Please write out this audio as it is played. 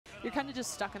you're kind of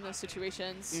just stuck in those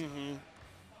situations.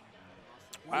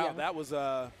 Wow, Yeah. that was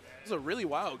a really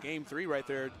wild game 3 right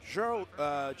there. Zero,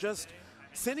 just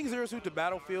sending Xenozero to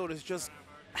battlefield is just,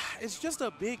 it's just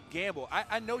a big gamble.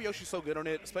 I know Yoshi's so good on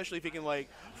it, especially if he can like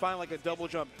find like a double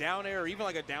jump down air or even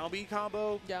like a down B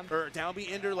combo or a down B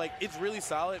ender. Like, it's really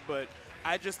solid, but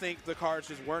I just think the cards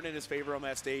just weren't in his favor on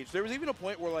that stage. There was even a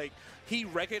point where like he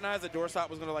recognized that Doorstop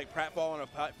was going to like pratfall on a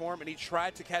platform, and he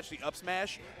tried to catch the up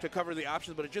smash to cover the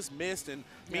options, but it just missed. And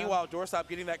meanwhile, Doorstop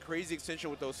getting that crazy extension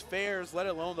with those fares, let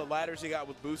alone the ladders he got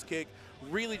with boost kick,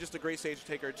 really just a great stage to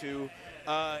take her to.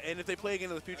 And if they play again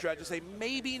in the future, I'd just say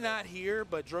maybe not here,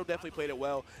 but Dro definitely played it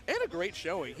well and a great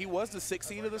showing. He was the 6th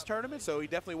seed of this tournament, so he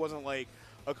definitely wasn't like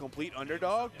a complete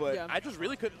underdog, but I just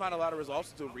really couldn't find a lot of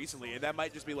results until recently, and that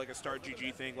might just be like a start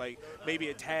GG thing, like maybe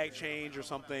a tag change or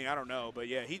something, I don't know. But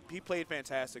yeah, he played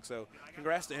fantastic, so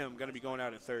congrats to him. Going to be going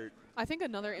out at 3rd. I think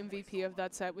another MVP of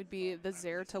that set would be the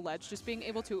Xer to ledge. Just being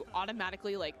able to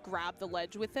automatically like grab the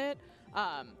ledge with it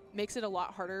makes it a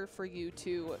lot harder for you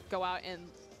to go out and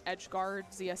edge guard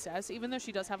ZSS, even though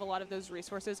she does have a lot of those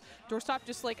resources. Doorstop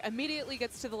just like immediately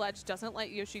gets to the ledge, doesn't let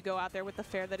Yoshi go out there with the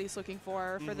fair that he's looking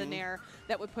for the nair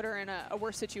that would put her in a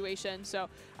worse situation. So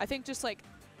I think just like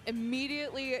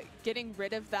immediately getting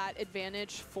rid of that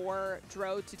advantage for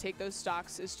Dro to take those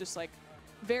stocks is just like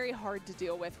very hard to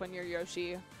deal with when you're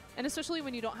Yoshi. And especially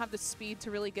when you don't have the speed to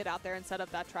really get out there and set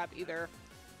up that trap either.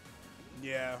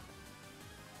 Yeah.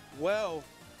 Well,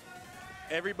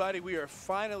 everybody, we are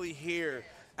finally here.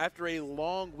 After a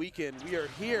long weekend, we are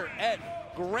here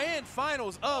at Grand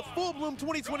Finals of Full Bloom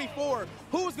 2024.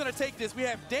 Who's going to take this? We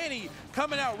have Dany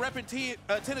coming out repping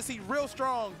Tennessee real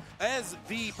strong as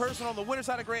the person on the winner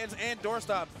side of Grands, and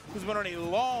Doorstop, who's been on a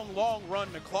long, long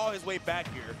run to claw his way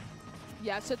back here.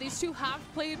 Yeah, so these two have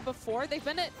played before. They've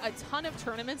been at a ton of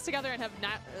tournaments together and have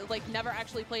not, never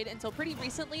actually played until pretty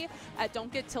recently at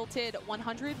Don't Get Tilted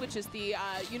 100, which is the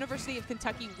University of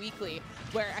Kentucky Weekly,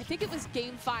 where I think it was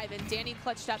Game 5 and Dany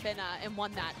clutched up and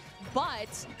won that. But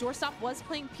Doorstop was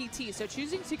playing PT, so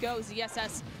choosing to go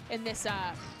ZSS in this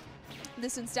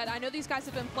this instead. I know these guys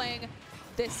have been playing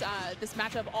this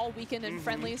matchup all weekend and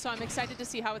friendly, so I'm excited to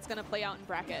see how it's going to play out in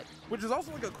bracket. Which is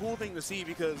also like a cool thing to see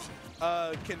because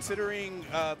considering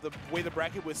the way the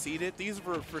bracket was seeded, these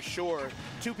were for sure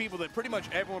two people that pretty much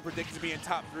everyone predicted to be in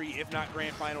top 3, if not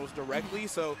grand finals directly.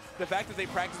 So the fact that they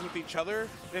practice with each other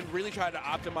and really try to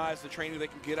optimize the training they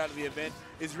can get out of the event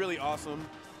is really awesome.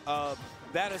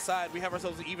 That aside, we have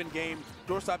ourselves an even game.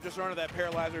 Doorstop just running that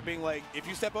paralyzer, being like, if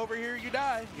you step over here, you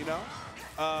die, you know?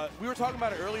 We were talking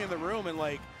about it early in the room, and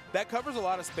like, that covers a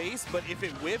lot of space, but if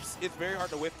it whiffs, it's very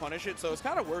hard to whiff punish it, so it's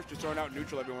kind of worth just throwing out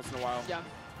neutral every once in a while. Yeah.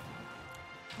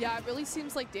 Yeah, it really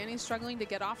seems like Dany's struggling to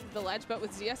get off of the ledge, but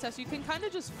with ZSS, you can kind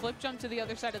of just flip jump to the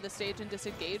other side of the stage and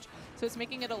disengage, so it's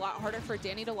making it a lot harder for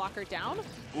Dany to lock her down.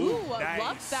 Ooh, nice.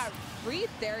 Love that read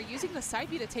there, using the side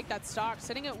B to take that stock,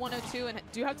 sitting at 102, and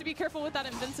do have to be careful with that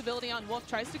invincibility on Wolf.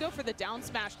 Tries to go for the down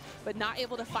smash, but not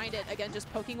able to find it. Again,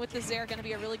 just poking with the Xer, going to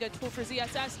be a really good tool for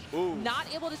ZSS. Ooh. Not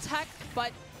able to tech,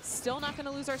 but still not going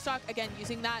to lose our stock. Again,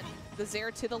 using that, the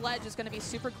Xer to the ledge is going to be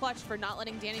super clutch for not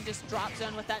letting Dany just drop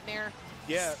zone with that nair.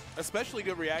 Yeah, especially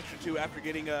good reaction, too, after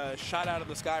getting a shot out of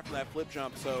the sky from that flip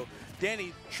jump. So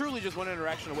Dany truly just one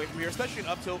interaction away from here, especially an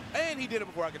up tilt, and he did it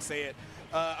before I could say it.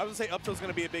 I was going to say up tilt's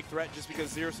going to be a big threat just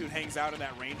because Zero Suit hangs out in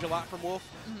that range a lot from Wolf.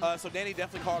 So Dany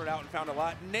definitely called it out and found a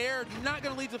lot. Nair not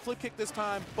going to lead to flip kick this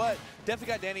time, but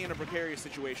definitely got Dany in a precarious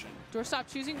situation.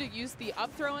 Doorstop choosing to use the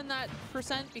up throw in that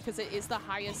percent because it is the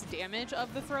highest damage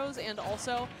of the throws, and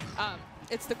also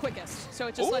it's the quickest. So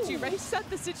it just lets you reset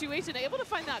the situation. Able to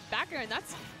find that back air, and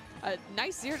that's a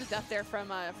nice zero to death there from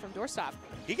Doorstop.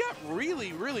 He got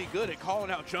really, really good at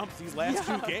calling out jumps these last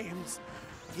 2 games.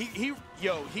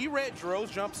 He read Dro's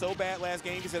jump so bad last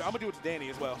game, he said, I'm going to do it to Dany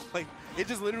as well. Like, it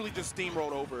just literally just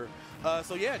steamrolled over.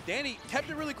 So yeah, Dany kept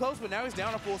it really close, but now he's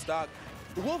down a full stock.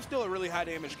 The Wolf's still a really high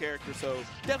damage character, so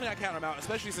definitely not counting him out,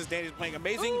 especially since Dany's playing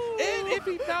amazing. Ooh. And if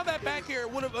he found that back air,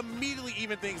 it would have immediately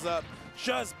evened things up.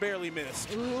 Just barely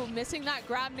missed. Ooh, missing that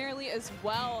grab nearly as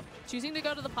well. Choosing to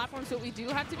go to the platforms, but we do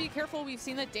have to be careful. We've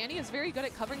seen that Dany is very good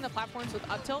at covering the platforms with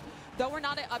up tilt. Though we're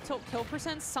not at up tilt kill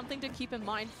percents, something to keep in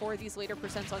mind for these later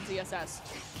percents on ZSS.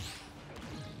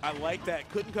 I like that.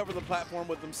 Couldn't cover the platform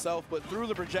with himself, but threw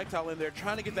the projectile in there,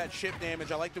 trying to get that chip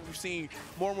damage. I like that we're seeing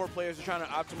more and more players are trying to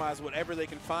optimize whatever they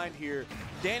can find here.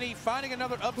 Dany finding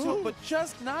another up tilt, but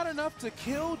just not enough to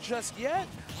kill just yet.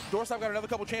 Doorstop got another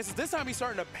couple chances. This time he's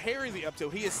starting to parry the up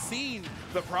tilt. He has seen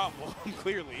the problem,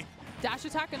 clearly. Dash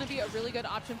attack going to be a really good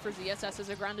option for ZSS as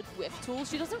a grounded whiff tool.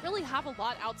 She doesn't really have a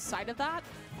lot outside of that.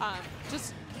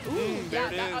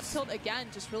 That up tilt again,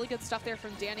 just really good stuff there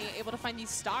from Dany, able to find these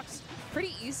stocks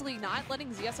pretty easily, not letting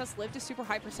ZSS live to super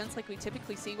high percents like we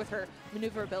typically see with her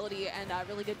maneuverability and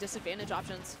really good disadvantage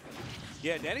options.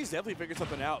 Yeah, Dany's definitely figured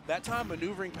something out. That time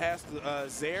maneuvering past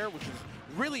Zaire, which is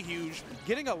really huge,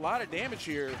 getting a lot of damage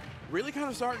here, really kind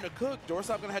of starting to cook.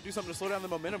 Doorstop going to have to do something to slow down the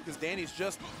momentum because Dany's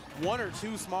just one or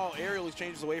two small aerial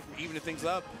exchanges away from evening things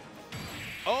up.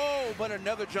 Oh, but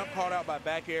another jump called out by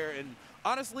back air. And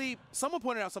honestly, someone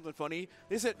pointed out something funny.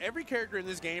 They said every character in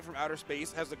this game from outer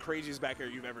space has the craziest back air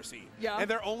you've ever seen. Yeah. And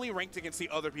they're only ranked against the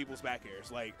other people's back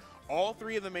airs. Like, all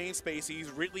three of the main spacies,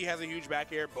 Ridley has a huge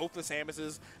back air, both the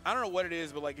Samuses. I don't know what it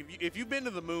is, but like if you've been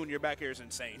to the moon, your back air is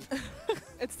insane.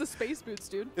 It's the space boots,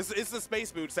 dude. It's the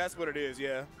space boots. That's what it is,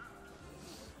 yeah.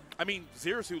 I mean,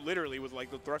 Zero Suit literally with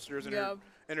like the thrusters and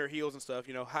her heels and stuff,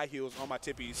 you know, high heels on my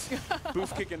tippies,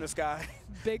 boost kick in the sky.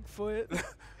 Bigfoot.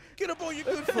 Get up on your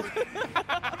good foot.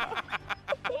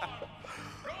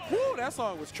 Woo, that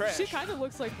song was trash. She kind of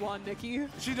looks like blonde Nikki.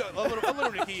 She does a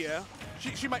little Nikki, yeah.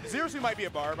 She might Zero Suit might be a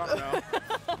Barb. I don't know.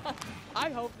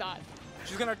 I hope not.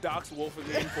 She's gonna dox Wolf in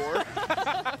game 4.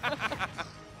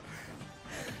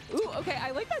 Ooh, okay,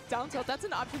 I like that down tilt. That's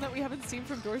an option that we haven't seen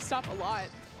from Doorstop a lot.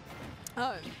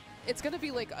 It's going to be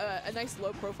like a nice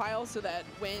low profile so that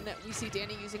when we see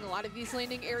Dany using a lot of these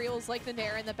landing aerials like the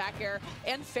Nair and the back air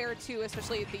and fair too,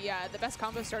 especially the best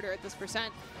combo starter at this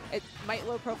percent, it might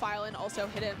low profile and also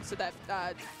hit him so that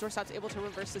Doorstop's able to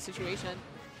reverse the situation.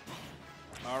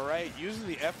 All right, using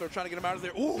the F, they're trying to get him out of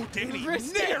there. Ooh, Dany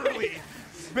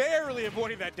barely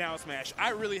avoiding that down smash.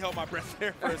 I really held my breath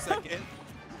there for a second.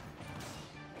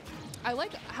 I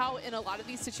like how in a lot of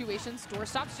these situations,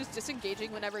 Doorstop's just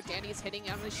disengaging whenever Dany's hitting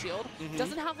out of the shield.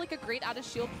 Doesn't have like a great out of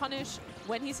shield punish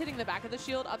when he's hitting the back of the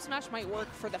shield. Up smash might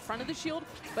work for the front of the shield,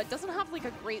 but doesn't have like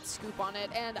a great scoop on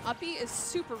it. And up B is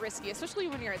super risky, especially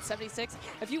when you're at 76.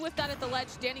 If you whip that at the ledge,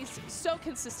 Dany's so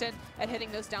consistent at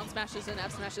hitting those down smashes and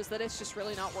F smashes that it's just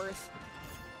really not worth.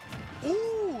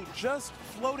 Ooh, just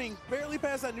floating barely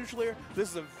past that neutral air. This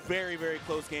is a very, very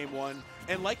close game 1.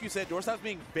 And like you said, Doorstop's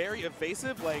being very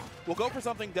evasive. Like, we'll go for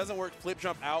something, doesn't work, flip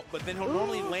jump out, but then he'll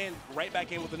normally land right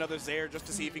back in with another Zaire just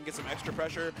to see if he can get some extra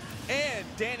pressure. And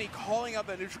Dany calling out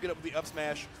that neutral get up with the up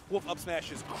smash. Wolf up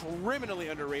smash is criminally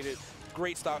underrated.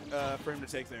 Great stock for him to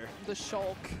take there. The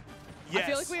Shulk. Yes. I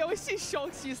feel like we always see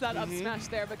Shulks use that up smash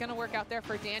there, but gonna work out there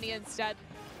for Dany instead.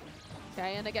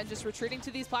 Okay, and again, just retreating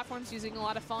to these platforms, using a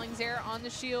lot of falling Zaire on the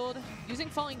shield, using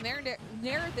falling Nair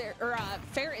there, or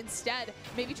fair instead.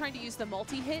 Maybe trying to use the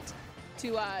multi-hit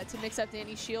to mix up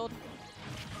Dany's shield.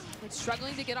 It's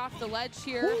struggling to get off the ledge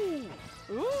here.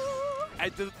 Ooh.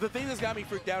 The thing that's got me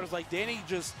freaked out is like Dany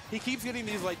he keeps getting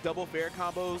these like double fair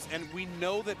combos, and we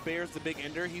know that Bear's the big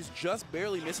ender. He's just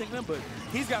barely missing them, but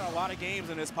he's got a lot of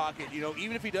games in his pocket. You know,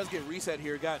 even if he does get reset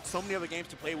here, got so many other games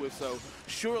to play with, so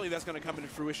surely that's going to come into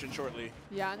fruition shortly.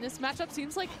 Yeah, and this matchup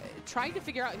seems like trying to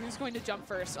figure out who's going to jump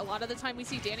first. A lot of the time we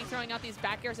see Dany throwing out these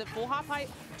back airs at full hop height,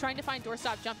 trying to find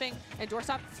Doorstop jumping, and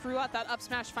Doorstop threw out that up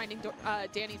smash, finding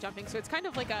Dany jumping. So it's kind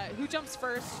of like a who jumps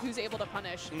first, who's able to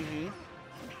punish.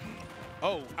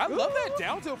 Oh, I love that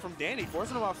down tilt from Dany,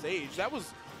 forcing him off stage. That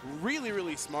was really,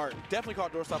 really smart. Definitely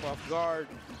caught Doorstop off guard.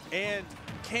 And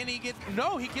can he get...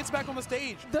 No, he gets back on the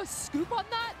stage. The scoop on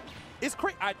that? It's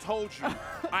crazy. I told you.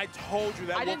 I told you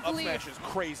that Wolf up smash is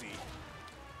crazy.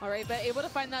 All right, but able to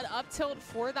find that up tilt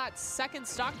for that second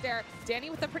stock there.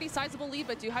 Dany with a pretty sizable lead,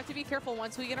 but do have to be careful.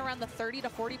 Once we get around the 30 to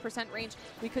 40% range,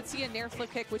 we could see a Nair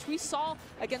flip kick, which we saw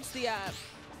against the...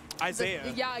 Isaiah.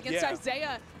 Against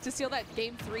Isaiah to steal that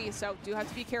game 3, so do have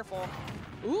to be careful.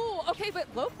 Ooh, okay, but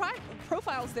low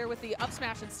profiles there with the up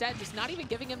smash instead, just not even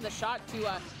giving him the shot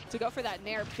to go for that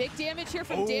Nair. Big damage here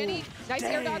from Dany. Nice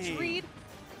air dodge read.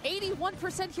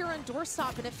 81% here on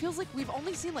Doorstop, and it feels like we've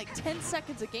only seen like 10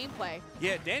 seconds of gameplay.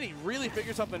 Yeah, Dany really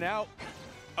figured something out.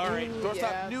 All right,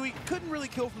 Doorstop knew he couldn't really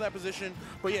kill from that position,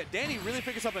 but yeah, Dany really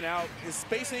figured something out. His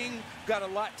spacing got a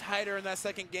lot tighter in that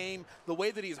second game. The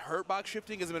way that he's hurt box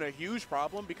shifting has been a huge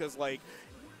problem because, like,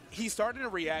 he's starting to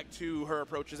react to her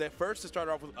approaches. At first, it started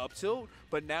off with up tilt,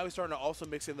 but now he's starting to also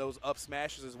mix in those up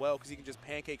smashes as well because he can just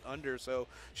pancake under. So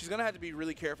she's going to have to be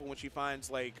really careful when she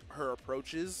finds, like, her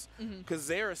approaches because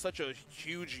Zaire is such a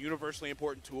huge, universally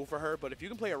important tool for her. But if you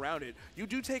can play around it, you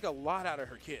do take a lot out of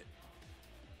her kit.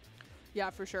 Yeah,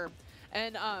 for sure.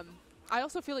 And I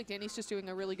also feel like Dany's just doing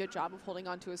a really good job of holding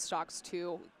on to his stocks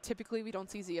too. Typically, we don't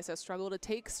see ZSS struggle to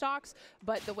take stocks,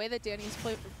 but the way that Dany's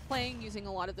playing, using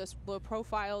a lot of those low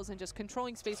profiles and just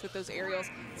controlling space with those aerials,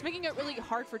 it's making it really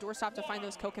hard for Doorstop to find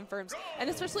those co-confirms. And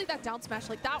especially that down smash,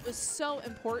 like that was so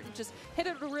important. Just hit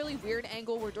at a really weird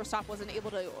angle where Doorstop wasn't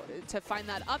able to find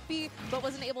that up B, but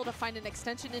wasn't able to find an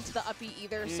extension into the up B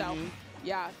either. So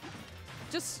yeah,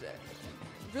 just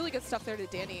really good stuff there to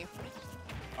Dany.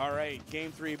 All right,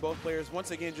 game 3, both players once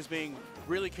again just being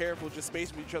really careful, just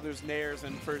spacing each other's nairs,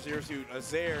 and for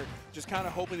Xenozero, just kind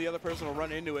of hoping the other person will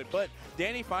run into it. But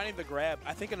Dany finding the grab,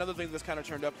 I think another thing that's kind of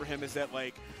turned up for him is that,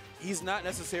 like, he's not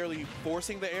necessarily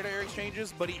forcing the air-to-air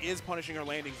exchanges, but he is punishing our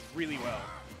landings really well.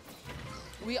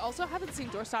 We also haven't seen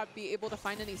Doorstop be able to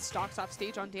find any stocks off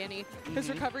stage on Dany. His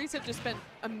recoveries have just been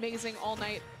amazing all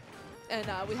night. And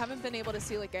we haven't been able to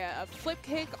see like a flip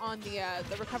kick on the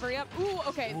recovery up. Ooh,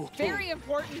 okay, very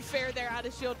important fair there out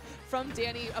of shield from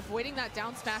Dany, avoiding that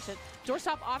down smash. And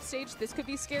Doorstop off stage, this could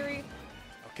be scary.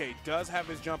 Okay, does have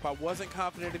his jump. I wasn't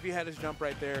confident if he had his jump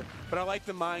right there, but I like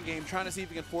the mind game, trying to see if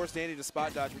he can force Dany to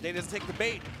spot dodge. But Dany doesn't take the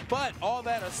bait. But all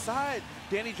that aside,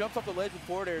 Dany jumps off the ledge with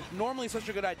forward air. Normally such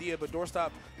a good idea, but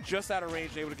Doorstop just out of range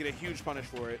and able to get a huge punish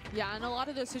for it. Yeah, in a lot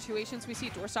of those situations, we see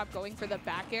Doorstop going for the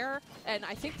back air, and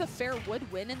I think the fair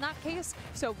would win in that case.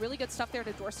 So really good stuff there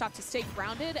to Doorstop to stay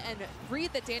grounded and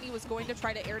read that Dany was going to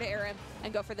try to air him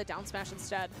and go for the down smash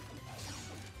instead.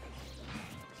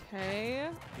 Okay.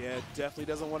 Yeah, definitely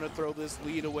doesn't want to throw this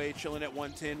lead away, chilling at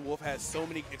 110. Wolf has so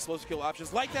many explosive kill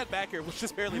options, like that back air, which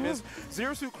just barely missed.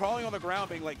 Xenozero crawling on the ground,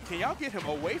 being like, "Can y'all get him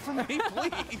away from me,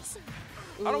 please?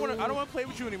 I don't want to play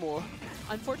with you anymore."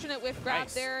 Unfortunate whiff grab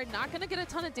there. Not going to get a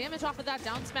ton of damage off of that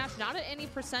down smash. Not at any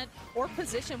percent or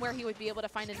position where he would be able to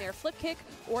find a nair flip kick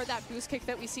or that boost kick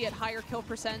that we see at higher kill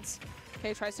percents.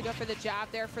 Okay, tries to go for the jab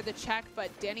there for the check, but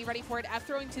Dany ready for it. F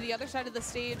throwing to the other side of the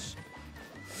stage.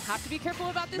 Have to be careful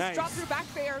about this drop through back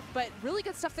fair, but really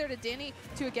good stuff there to Dany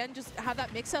to again just have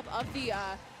that mix up of the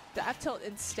F tilt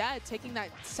instead, taking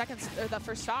that the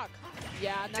first stock.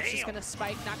 Yeah, and that's just gonna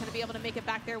spike. Not gonna be able to make it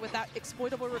back there with that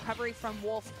exploitable recovery from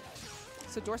Wolf.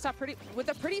 So Doorstop with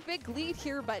a pretty big lead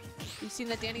here, but we've seen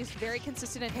that Dany's very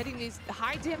consistent at hitting these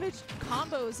high damage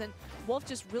combos, and Wolf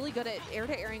just really good at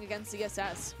air-to-airing against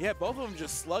ZSS. Yeah, both of them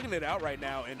just slugging it out right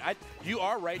now. And you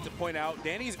are right to point out,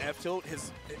 Dany's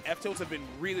his F-tilts have been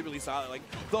really, really solid. Like,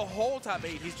 the whole top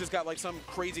 8, he's just got, like, some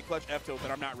crazy clutch F-tilt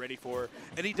that I'm not ready for.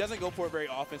 And he doesn't go for it very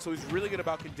often, so he's really good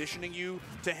about conditioning you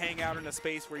to hang out in a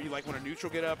space where you, like, want to neutral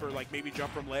get up or, like, maybe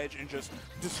jump from ledge and just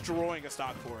destroying a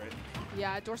stock for it.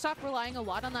 Yeah, Doorstop relying a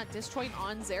lot on that disjoint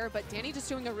on Zer, but Dany just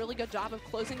doing a really good job of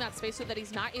closing that space so that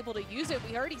he's not able to use it.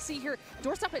 We already see here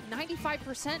Doorstop at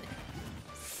 95%.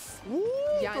 Ooh,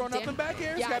 yeah, throwing up in back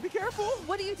airs, gotta be careful.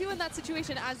 What do you do in that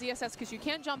situation as ZSS? Because you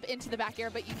can't jump into the back air,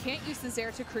 but you can't use the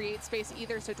Zer to create space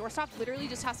either. So Doorstop literally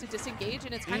just has to disengage,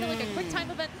 and it's kind of like a quick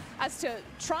time event as to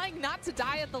trying not to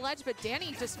die at the ledge, but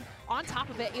Dany just on top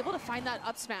of it, able to find that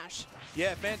up smash.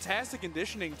 Yeah, fantastic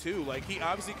conditioning too. Like, he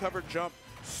obviously covered jump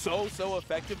so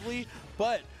effectively,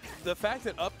 but the fact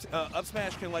that up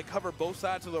smash can, like, cover both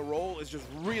sides of the roll is just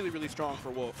really, really strong for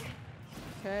Wolf.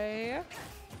 Okay.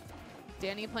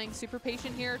 Dany playing super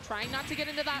patient here, trying not to get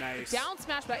into that down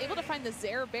smash, but able to find the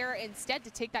Zer Bear instead to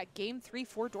take that game 3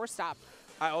 for Doorstop.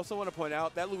 I also want to point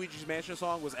out that Luigi's Mansion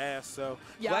song was ass, so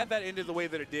glad that ended the way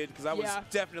that it did, because I was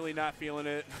definitely not feeling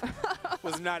it.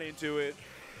 Was not into it.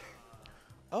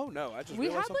 Oh no, I just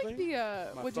realized something.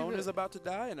 My phone is about to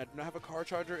die, and I do not have a car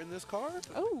charger in this car.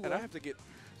 Oh. And I have to get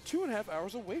 2.5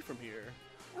 hours away from here.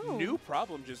 Oh. New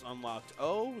problem just unlocked.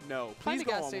 Oh no. Please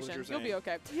go on with what you're saying. You'll be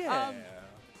okay. Yeah.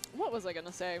 What was I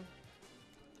gonna say?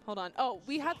 Hold on. Oh,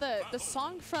 we had the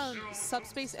song from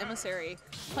Subspace Emissary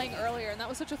playing earlier, and that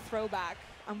was such a throwback.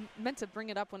 I meant to bring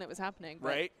it up when it was happening.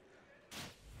 Right.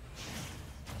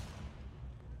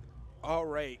 All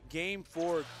right, game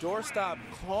 4. Doorstop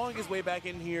clawing his way back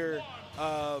in here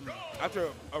after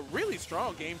a really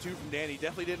strong game 2 from Dany.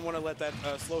 Definitely didn't want to let that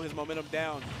slow his momentum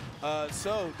down.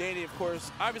 So Dany, of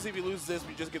course, obviously if he loses this,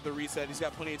 we just get the reset. He's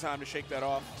got plenty of time to shake that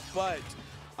off. But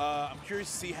I'm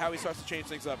curious to see how he starts to change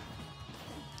things up.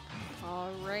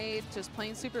 All right, just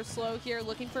playing super slow here,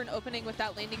 looking for an opening with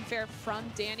that landing fair from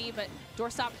Dany, but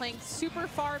Doorstop playing super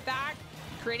far back,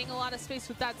 creating a lot of space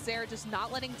with that Zer, just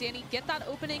not letting Dany get that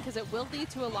opening because it will lead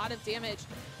to a lot of damage.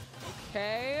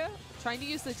 Okay, trying to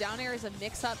use the down air as a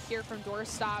mix-up here from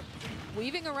Doorstop,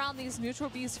 weaving around these neutral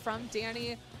Bs from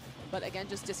Dany, but again,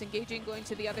 just disengaging, going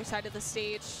to the other side of the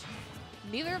stage.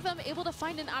 Neither of them able to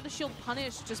find an out-of-shield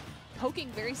punish, just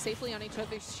poking very safely on each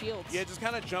other's shields. Yeah, just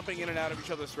kind of jumping in and out of each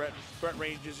other's threat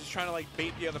ranges, just trying to, like,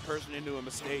 bait the other person into a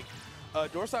mistake.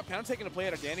 Doorstop kind of taking a play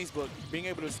out of Dany's book, being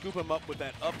able to scoop him up with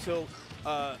that up tilt.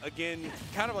 Again,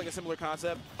 kind of like a similar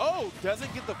concept. Oh,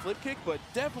 doesn't get the flip kick, but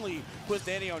definitely puts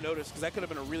Dany on notice because that could have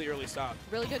been a really early stop.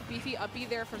 Really good beefy up B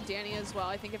there from Dany as well.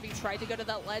 I think if he tried to go to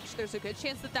that ledge, there's a good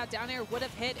chance that that down air would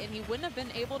have hit and he wouldn't have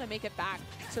been able to make it back.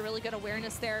 So really good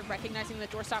awareness there, recognizing that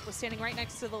Doorstop was standing right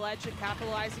next to the ledge and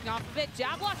capitalizing off of it.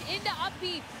 Jab block into up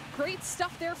B. Great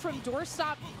stuff there from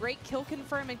Doorstop. Great kill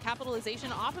confirm and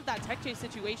capitalization off of that tech chase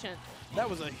situation. That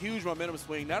was a huge momentum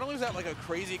swing. Not only is that like a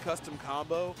crazy custom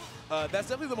combo, that's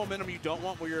definitely the momentum you don't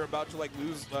want where you're about to like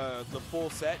lose the full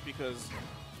set because,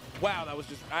 wow, that was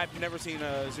just, I've never seen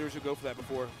Xenozero go for that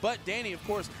before. But Dany, of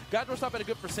course, got Doorstop at a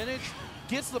good percentage,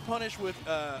 gets the punish with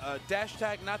a dash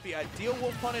attack, not the ideal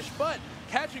Wolf punish, but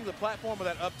catching the platform with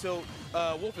that up tilt.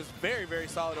 Wolf is very, very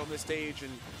solid on this stage,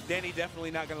 and Dany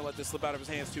definitely not going to let this slip out of his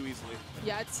hands too easily.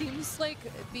 Yeah, it seems like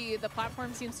the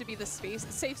platform seems to be the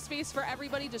safe space for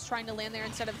everybody, just trying to land there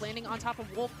instead of landing on top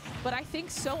of Wolf. But I think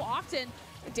so often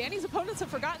Dany's opponents have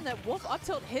forgotten that Wolf up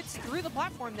tilt hits through the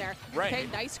platform there. Right. Okay,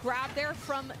 nice grab there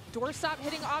from Doorstop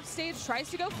hitting off stage. Tries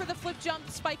to go for the flip jump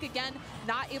spike again.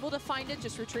 Not able to find it,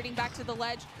 just retreating back to the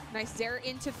ledge. Nice Zare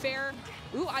into fair.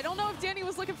 Ooh, I don't know if Dany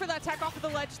was looking for that tech off of the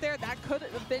ledge there. That could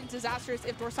have been disastrous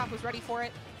if Doorstop was ready for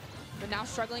it. But now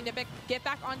struggling to get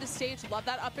back onto stage. Love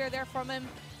that up air there from him.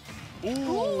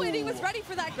 Ooh, and he was ready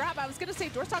for that grab. I was going to say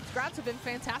Doorstop's grabs have been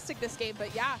fantastic this game,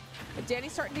 but yeah,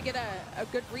 Dany's starting to get a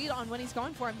good read on when he's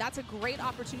going for him. That's a great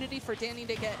opportunity for Dany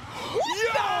to get...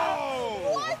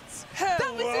 Yo! What? Hello?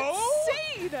 That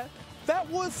was insane! That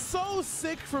was so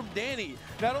sick from Dany.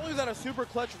 Not only is that a super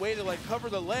clutch way to like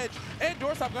cover the ledge, and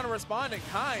Doorstop gonna respond in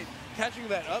kind, catching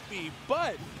that up B,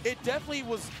 but it definitely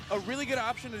was a really good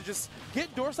option to just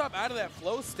get Doorstop out of that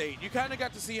flow state. You kind of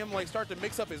got to see him like start to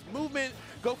mix up his movement,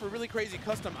 go for really crazy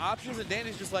custom options, and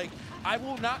Dany's just like, I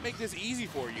will not make this easy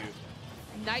for you.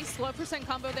 Nice low percent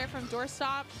combo there from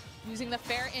Doorstop. Using the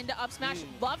fair into up smash.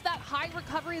 Love that high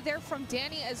recovery there from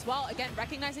Dany as well. Again,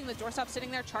 recognizing the Doorstop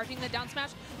sitting there, charging the down smash.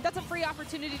 That's a free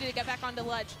opportunity to get back onto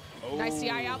ledge. Nice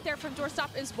CI out there from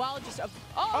Doorstop as well. Just a,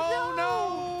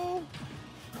 no!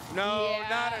 No, Yeah.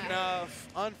 not enough.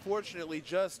 Unfortunately,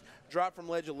 just dropped from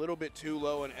ledge a little bit too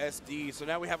low in SD. So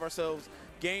now we have ourselves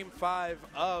game 5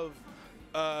 of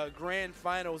Grand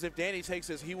Finals. If Dany takes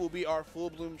this, he will be our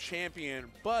full bloom champion.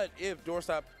 But if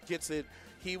Doorstop gets it,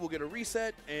 he will get a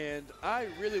reset, and I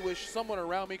really wish someone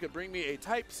around me could bring me a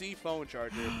Type-C phone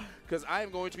charger because I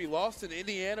am going to be lost in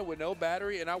Indiana with no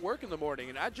battery, and I work in the morning,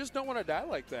 and I just don't want to die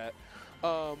like that.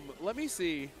 Let me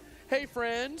see. Hey,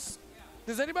 friends,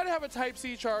 does anybody have a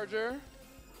Type-C charger?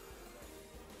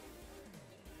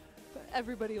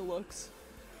 Everybody looks.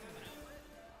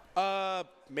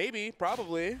 Maybe,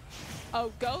 probably.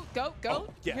 Oh, go. Oh,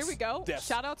 yes. Here we go. Yes.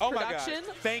 Shout out to production. My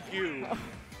God. Thank you.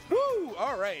 Woo!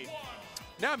 All right.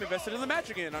 Now I'm invested in the match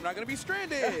again. I'm not going to be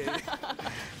stranded.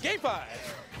 Game 5.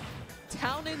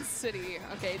 Town and City.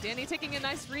 Okay, Dany taking a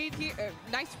nice read here.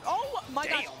 Oh my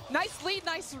gosh. Nice lead,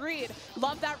 nice read.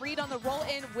 Love that read on the roll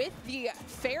in with the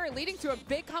fair, leading to a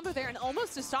big combo there and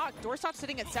almost a stock. Doorstop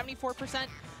sitting at 74%,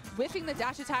 whiffing the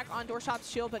dash attack on Doorstop's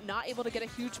shield, but not able to get a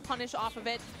huge punish off of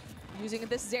it. Using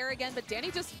this Zare again, but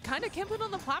Dany just kind of camping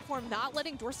on the platform, not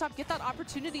letting Doorstop get that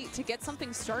opportunity to get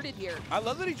something started here. I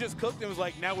love that he just cooked and was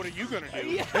like, now what are you going to do?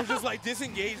 Yeah. It was just like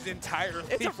disengaged entirely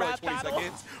It's a for like rap 20 battle.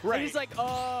 seconds. Right. And he's like,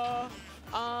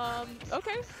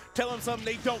 okay. Tell him something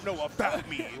they don't know about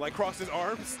me. Like cross his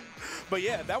arms. But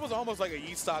yeah, that was almost like a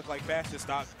yeet stock, like fastest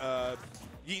stock,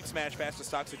 yeet smash fastest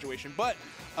stock situation. But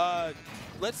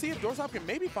let's see if Doorstop can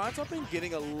maybe find something.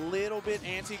 Getting a little bit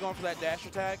antsy going for that dash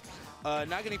attack.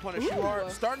 Not getting punished too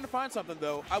hard. Starting to find something,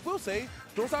 though. I will say,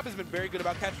 Doorstop has been very good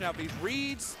about catching out these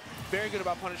reads, very good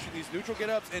about punishing these neutral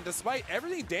get-ups, and despite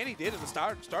everything Dany did at the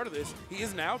start of this, he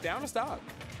is now down to stock.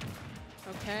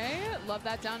 Okay, love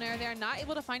that down air there. Not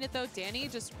able to find it, though.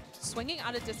 Dany just swinging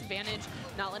out of disadvantage,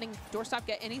 not letting Doorstop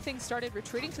get anything started,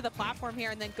 retreating to the platform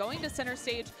here, and then going to center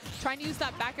stage, trying to use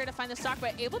that back air to find the stock,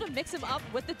 but able to mix him up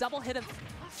with the double hit of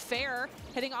fair,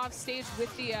 hitting off stage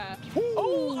with the,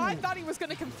 oh, I thought he was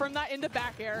going to confirm that into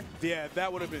back air. Yeah,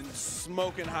 that would have been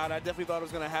smoking hot. I definitely thought it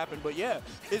was going to happen, but yeah,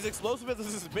 as explosive as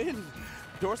this has been,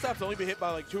 Doorstop's only been hit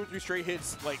by like 2 or 3 straight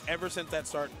hits like ever since that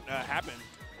start happened.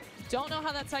 Don't know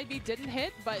how that side B didn't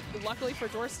hit, but luckily for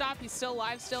Doorstop, he's still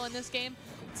alive still in this game.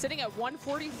 Sitting at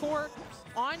 144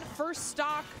 on first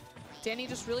stock. Dany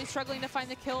just really struggling to find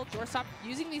the kill. Doorstop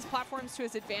using these platforms to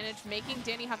his advantage, making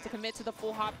Dany have to commit to the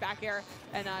full hop back air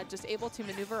and just able to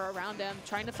maneuver around him,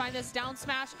 trying to find this down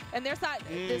smash. And there's that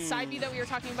this side B that we were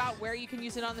talking about where you can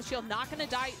use it on the shield. Not going to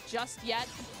die just yet.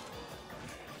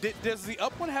 Does the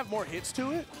up one have more hits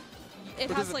to it? It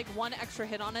has like one extra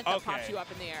hit on it that pops you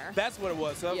up in the air. That's what it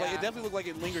was. So Yeah. like, it definitely looked like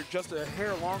it lingered just a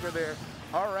hair longer there.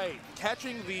 All right,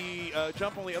 catching the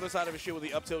jump on the other side of his shield with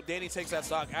the up tilt. Dany takes that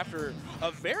stock after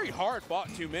a very hard-fought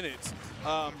 2 minutes.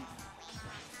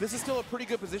 This is still a pretty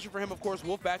good position for him. Of course,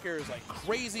 Wolf back air is like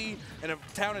crazy, and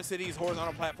Town and City's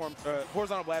horizontal platform,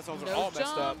 horizontal blast zones are all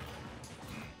messed up.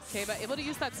 Okay, but able to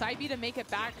use that side B to make it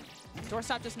back.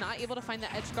 Doorstop just not able to find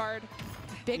the edge guard.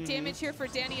 Big damage here for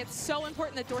Dany. It's so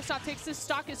important that Doorstop takes this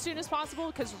stock as soon as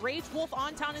possible because Rage Wolf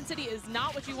on Town and City is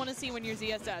not what you want to see when you're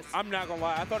ZSS. I'm not gonna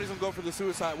lie, I thought he was gonna go for the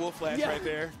Suicide Wolf Flash right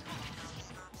there.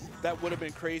 That would have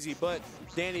been crazy, but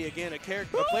Dany, again, a player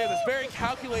that's very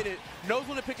calculated, knows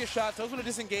when to pick his shots, knows when to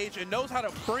disengage, and knows how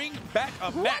to bring back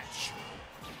a match.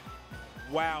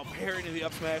 Wow, parrying to the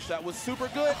up smash. That was super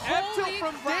good. F-tilt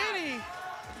from Dany.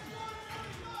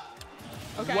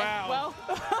 Okay, wow.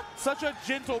 Well. Such a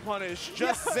gentle punish.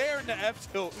 Just there in the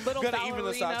F-tilt. Gonna even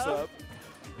the stocks up.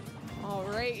 All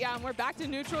right, yeah, and we're back to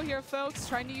neutral here, folks.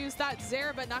 Trying to use that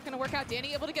Zera, but not going to work out.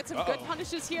 Dany able to get some good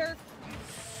punishes here.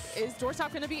 Is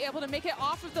Doorstop going to be able to make it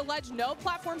off of the ledge? No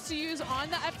platforms to use on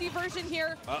the FD version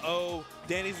here.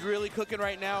 Dany's really cooking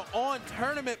right now. On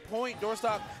tournament point,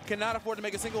 Doorstop cannot afford to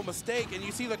make a single mistake, and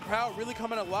you see the crowd really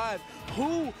coming alive.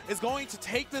 Who is going to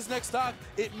take this next stock?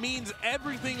 It means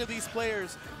everything to these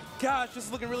players. Gosh, this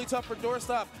is looking really tough for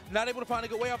Doorstop. Not able to find a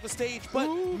good way off the stage, but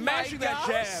mashing that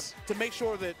jab to make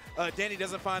sure that Dany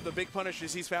doesn't find the big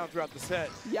punishes he's found throughout the set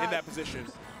in that position.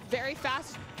 Very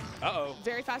fast.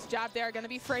 Very fast jab there. Going to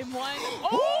be frame one.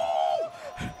 Oh!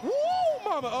 Woo,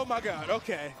 mama. Oh, my God.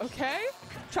 Okay. Okay.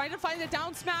 Trying to find the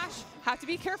down smash. Have to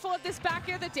be careful of this back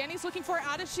air that Dany's looking for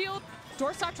out of shield.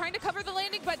 Doorstop trying to cover the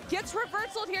landing, but gets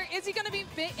reversaled here. Is he going to be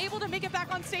able to make it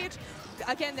back on stage?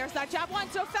 Again, there's that jab one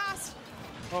so fast.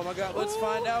 Oh, my God. Let's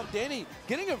find out. Dany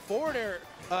getting him forward air.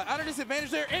 Out of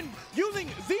disadvantage there and using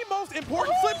the most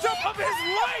important flip jump of his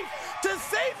life to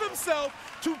save himself,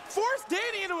 to force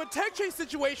Dany into a tech chase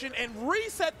situation and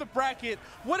reset the bracket.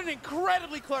 What an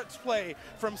incredibly clutch play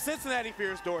from Cincinnati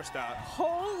Fear's Doorstop.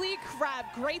 Holy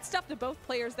crap. Great stuff to both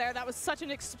players there. That was such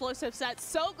an explosive set.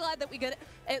 So glad that we get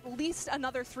at least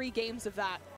another 3 games of that.